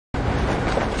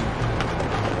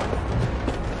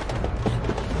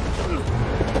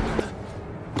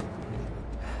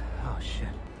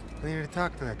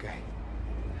talk to that guy.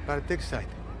 About a dig site.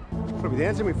 What are we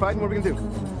dancing? We fighting? What are we gonna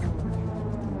do?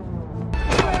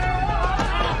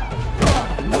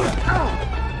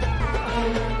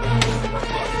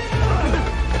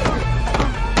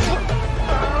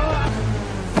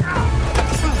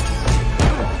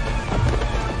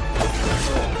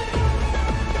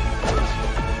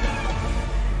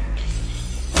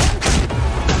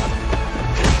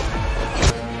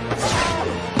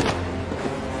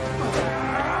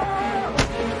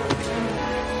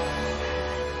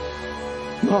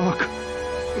 Mark!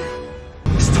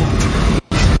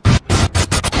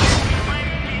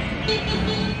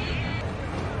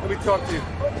 Let me talk to you.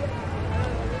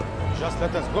 Just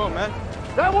let us go, man.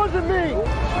 That wasn't me!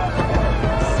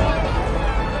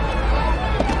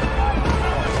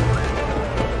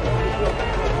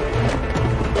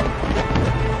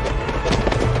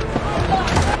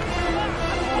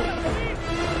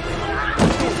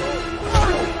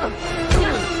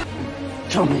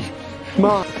 Tell me,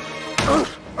 Mark.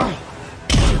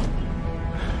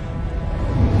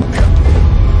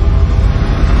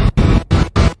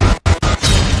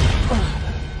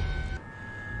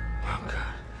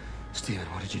 Stephen,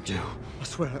 what did you do? I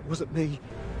swear it wasn't me.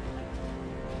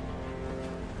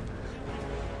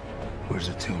 Where's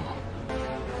the tomb?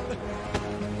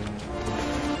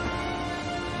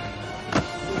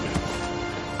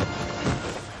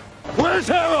 Where's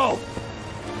Harrow?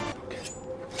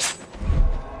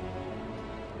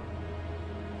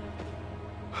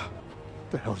 What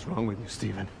the hell's wrong with you,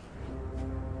 Stephen?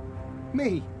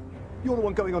 Me? You're the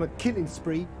one going on a killing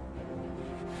spree.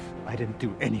 I didn't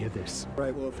do any of this.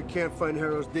 Right, well, if we can't find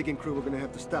Harrow's digging crew, we're gonna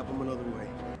have to stop him another way.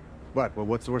 What? Well,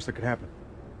 what's the worst that could happen?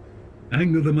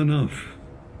 Anger them enough,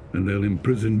 and they'll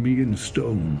imprison me in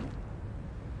stone.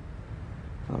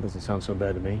 Oh, doesn't sound so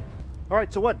bad to me. All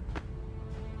right, so what?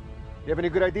 You have any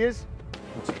good ideas?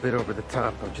 It's a bit over the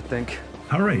top, don't you think?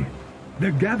 Hurry!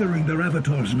 They're gathering their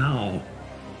avatars now.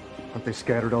 Aren't they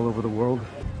scattered all over the world?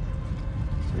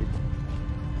 Sweet.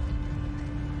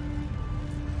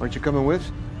 Aren't you coming with?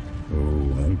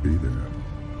 Oh, I'll be there.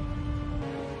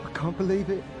 I can't believe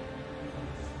it.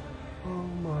 Oh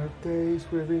my days,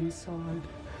 we're inside.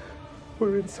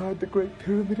 We're inside the Great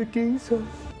Pyramid of Giza.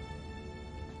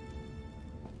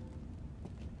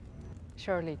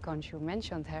 Surely Khonshu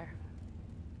mentioned her.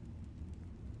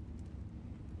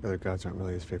 The other gods aren't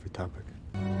really his favorite topic.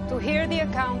 To hear the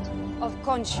account of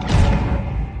Khonshu.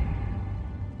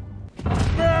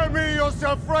 Spare me your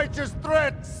self-righteous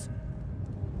threats!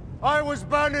 I was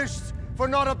banished for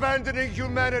not abandoning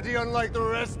humanity unlike the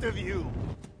rest of you.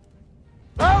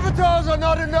 Avatars are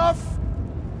not enough!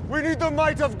 We need the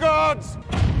might of gods!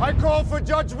 I call for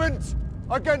judgment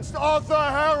against Arthur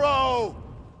Harrow!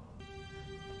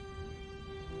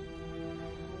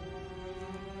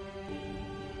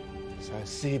 As I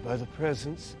see by the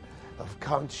presence of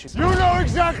Khonshu. You know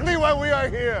exactly why we are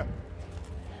here!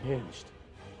 Hinged,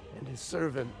 and his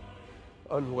servant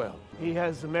unwell. He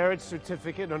has a marriage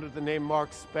certificate under the name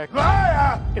Mark Spector.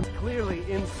 Liar! It's clearly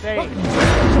insane.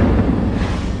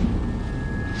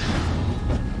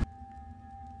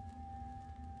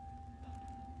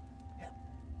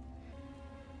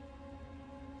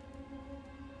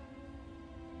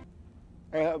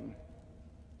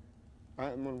 I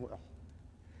am unwell.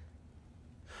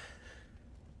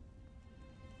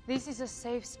 This is a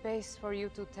safe space for you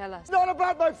to tell us. It's not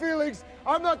about my feelings!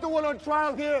 I'm not the one on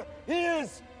trial here! He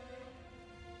is!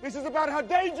 This is about how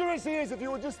dangerous he is, if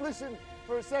you would just listen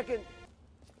for a second.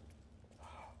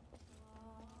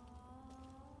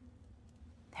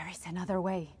 There is another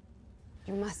way.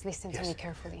 You must listen to me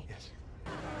carefully. Yes.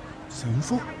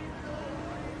 Sinful?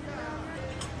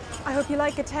 I hope you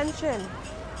like attention.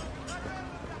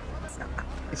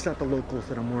 It's not the locals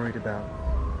that I'm worried about.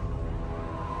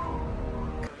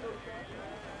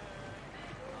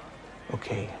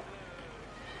 Okay.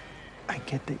 I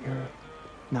get that you're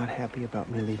not happy about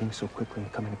me leaving so quickly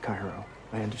and coming to Cairo.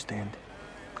 I understand.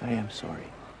 I am sorry.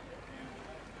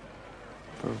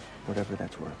 For whatever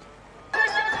that's worth.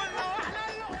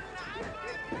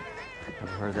 I've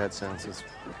heard that sound since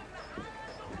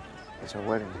our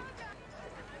wedding.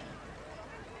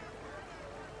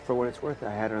 For what it's worth,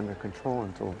 I had it under control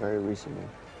until very recently.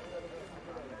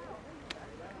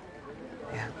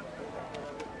 Yeah.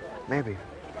 Maybe.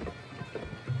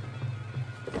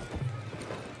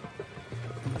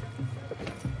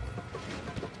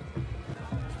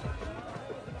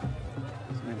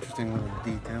 It's an interesting little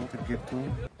detail to give to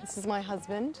him. This is my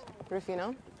husband,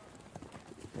 Rufino.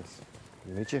 Yes. Nice to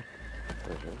meet you.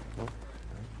 Pleasure. Well,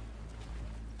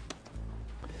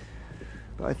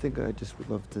 but I think I just would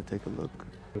love to take a look.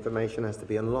 Information has to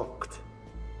be unlocked.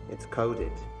 It's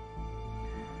coded.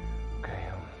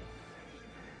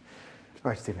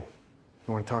 right, Stephen.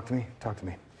 You want to talk to me? Talk to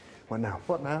me. What now?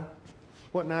 What now?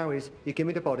 What now is you give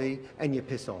me the body and you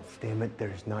piss off. Damn it,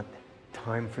 there's not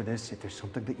time for this. If there's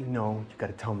something that you know, you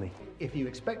gotta tell me. If you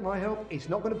expect my help, it's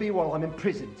not going to be while I'm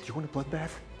imprisoned. Do you want a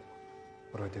bloodbath?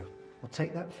 What do I do? Well,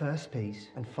 take that first piece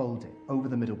and fold it over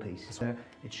the middle piece. There,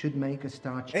 it should make a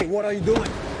star. Hey, what are you doing?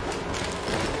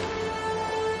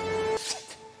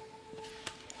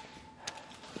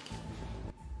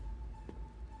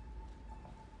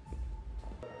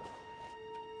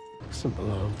 Doesn't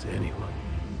belong to anyone.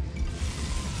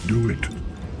 Do it.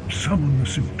 Summon the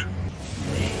suit.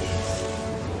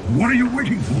 What are you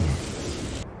waiting for?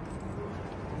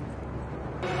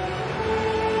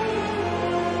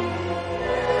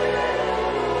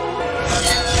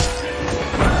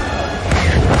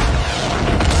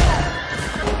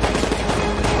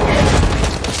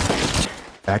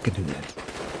 I can do that.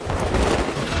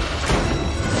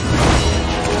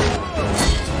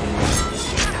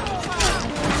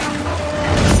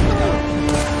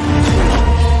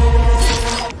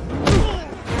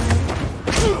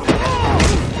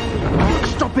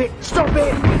 Stop it! Stop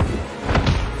it!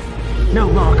 No,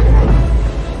 Mark.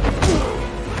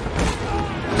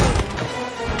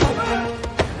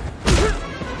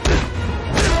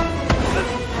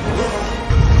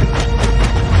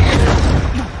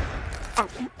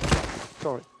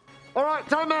 Sorry. All right,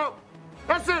 time out.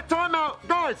 That's it, time out.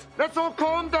 Guys, let's all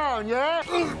calm down, yeah?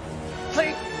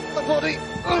 Take the body.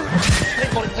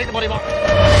 Take the body, Mark.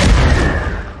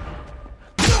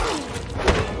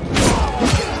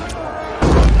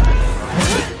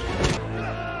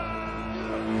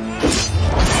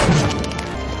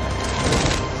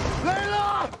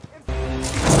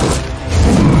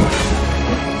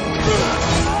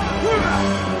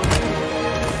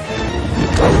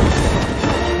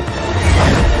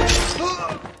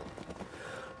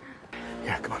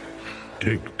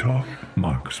 Tick-tock,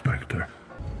 Mark Spector.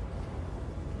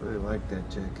 Really like that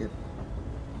jacket.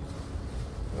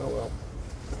 Oh well.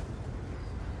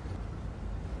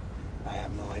 I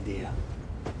have no idea.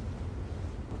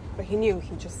 But he knew.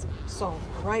 He just saw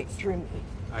right through me.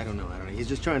 I don't know. He's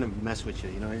just trying to mess with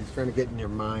you, you know? He's trying to get in your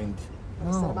mind.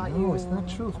 What he said about you. It's not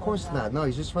true. Of course not. No,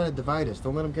 he's just trying to divide us.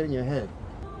 Don't let him get in your head.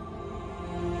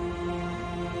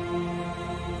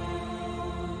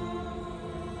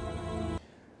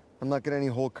 I'm not getting any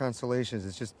whole constellations.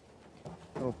 It's just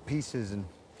little pieces and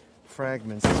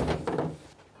fragments.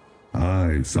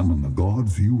 I summon the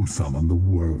gods, you summon the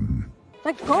worm.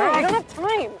 Let go. I don't have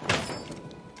time.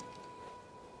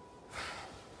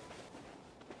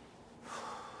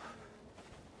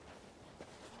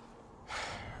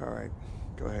 All right,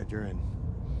 go ahead. You're in.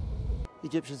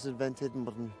 Egyptians invented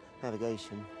modern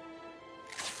navigation.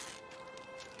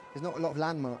 There's not a lot of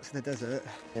landmarks in the desert.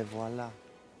 Et voila.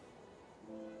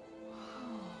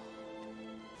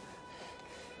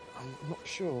 I'm not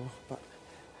sure, but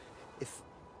if...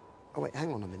 Oh, wait,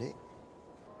 hang on a minute.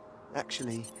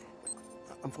 Actually,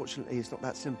 unfortunately, it's not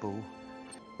that simple.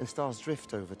 And stars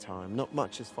drift over time. Not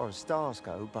much as far as stars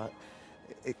go, but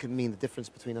it can mean the difference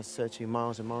between us searching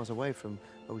miles and miles away from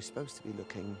where we're supposed to be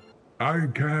looking. I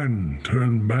can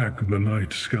turn back the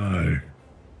night sky.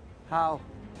 How?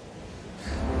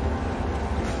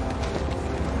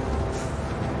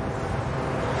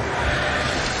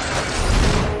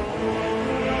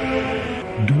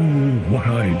 Do what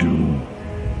I do.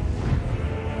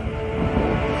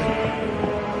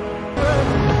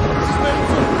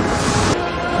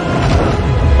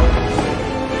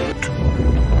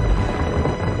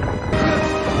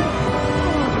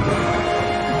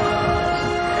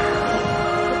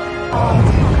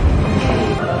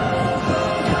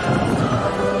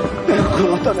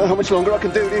 I don't know how much longer I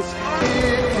can do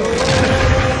this.